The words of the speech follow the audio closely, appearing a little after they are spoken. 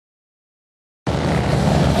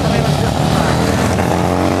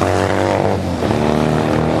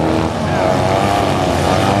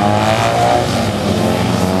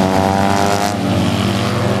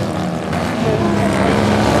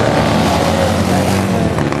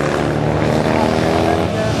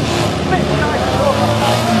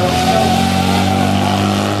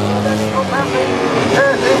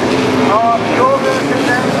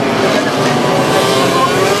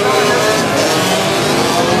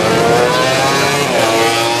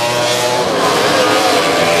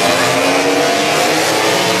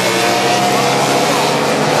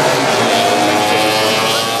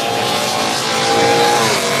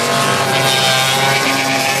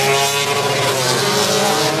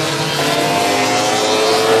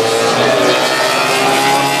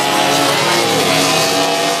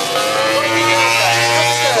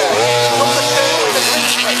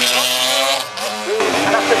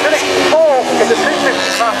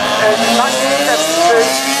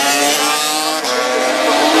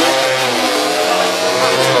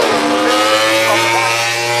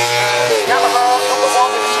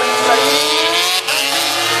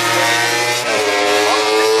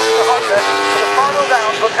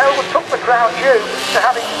Took the crown due to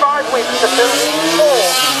having 5 wins to fill 4.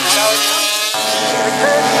 He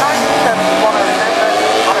returned 97 on a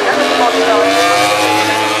Heritage Body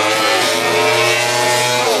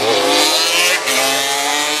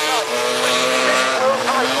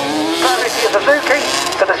Suzuki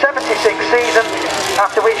for the 76th season,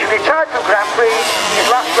 after which he retired from Grand Prix. His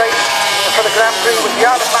last race for the Grand Prix was the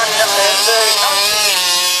Isle of Man at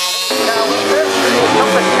now,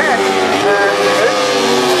 number 10.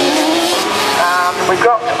 We've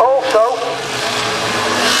got also,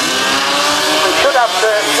 we should have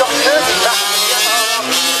John Kirby back.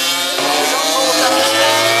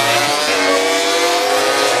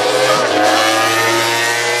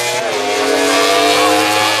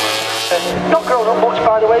 Not grown up much,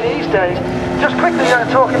 by the way, these days. Just quickly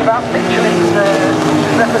talking about Michelin's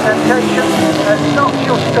representation. It's not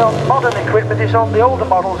just on modern equipment, it's on the older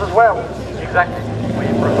models as well. Exactly. We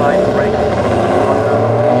provide racing.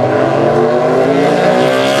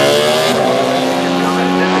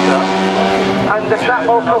 And the track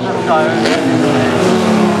more covered.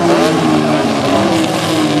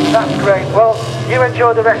 That's great. Well, you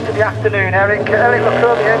enjoy the rest of the afternoon, Eric. Eric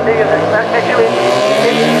LaCroix, the MD of the Michelin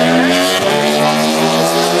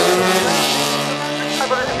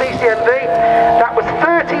CCMV. That was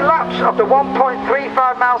 30 laps of the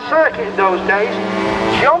 1.35 mile circuit in those days.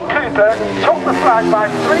 John Cooper took the flag by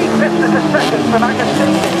 3/5 of a second for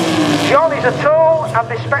Magazine. John is a tall and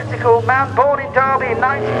bespectacled man, born in Derby in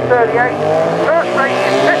 1938. First race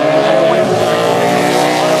in 54 wins.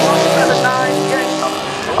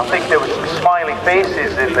 I think there were some smiling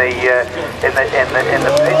faces in the pit,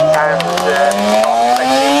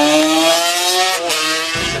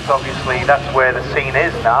 and obviously that's where the scene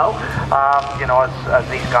is now. You know, as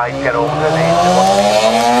these guys get older, they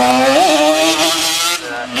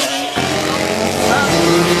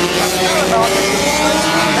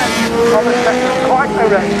quite a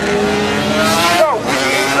race. So,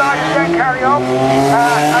 let's then carry on.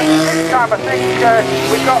 And this time I think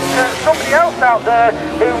we've got somebody else out there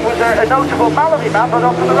who was a notable Mallory man, but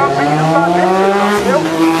on for the wrong reasons like this.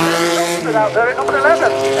 Out there at number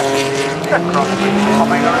 11. I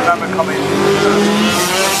remember coming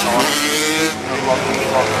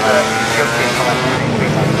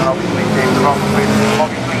obviously Dave Crosby,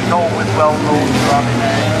 obviously Noel was well known for having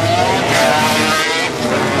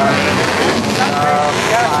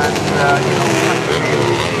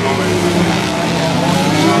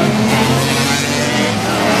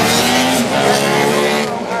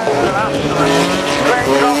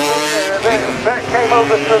came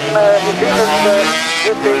over from New Zealand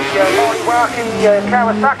with the Mallory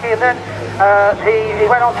Kawasaki, and then he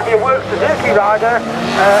went on to be a work Suzuki rider.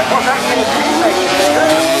 Was actually a teammate.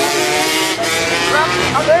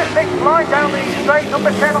 And there's Nick flying down the straight,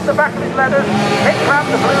 number 10 on the back of his leathers. Nick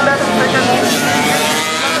Cram, the blue leather stickers.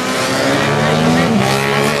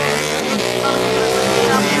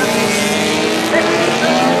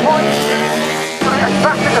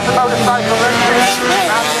 Back of the motorcycle racing, and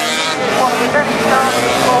one of the best stars in the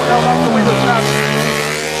sport no longer with us now.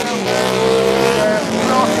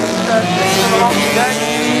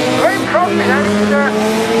 Graham Crosby then,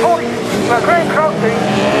 Graham Crosby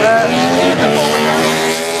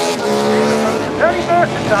very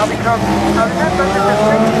versatile, because I remember that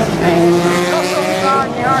the thing just outside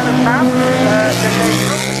the Isle of Man, that they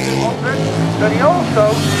took the 200, but he also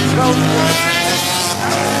goes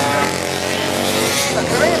a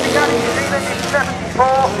career began in New Zealand in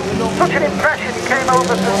 74. Such an impression, he came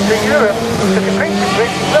over to Europe to compete in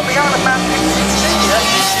Britain. Well, the Isle of Man in India,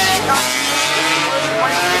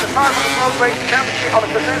 went to the 500 Road Race Championship on a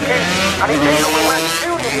Suzuki, and he teamed up with West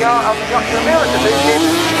Junior on the Joshua Miller Suzuki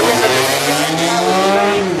to win the Suzuki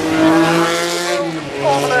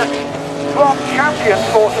Formula 1 champion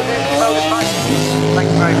for Suzuki motorcycles. Thank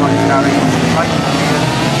you very much, Gary. Nice to see you.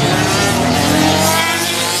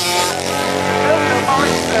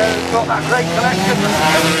 Got that great collection.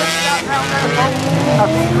 Down there, folks, as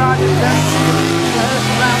these riders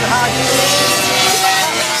around the high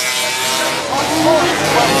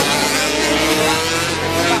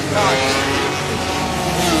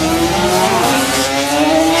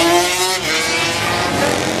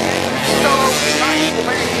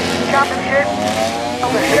championship.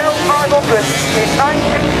 the Shell 500 in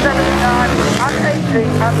 1979 and 80,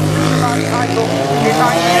 and the Superman title in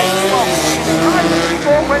 1981. Private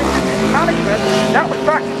sport racing management, that was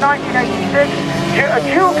back in 1986. A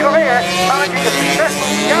dual career managing a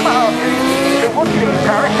successful Yamaha team who won in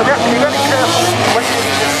Paris, so we have to be very careful when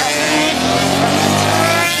you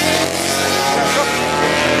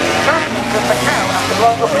the Macau after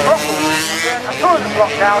blowing up the brothel. A tourism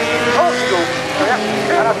lockdown in Portugal.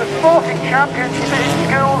 And as a sporting champion, she visits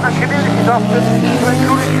schools and communities often to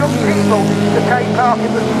encourage young people to take part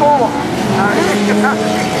in the sport. In this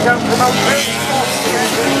capacity, she don't promote really sports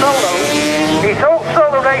solo. He thought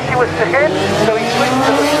solo racing was for him, so he switched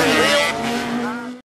to the real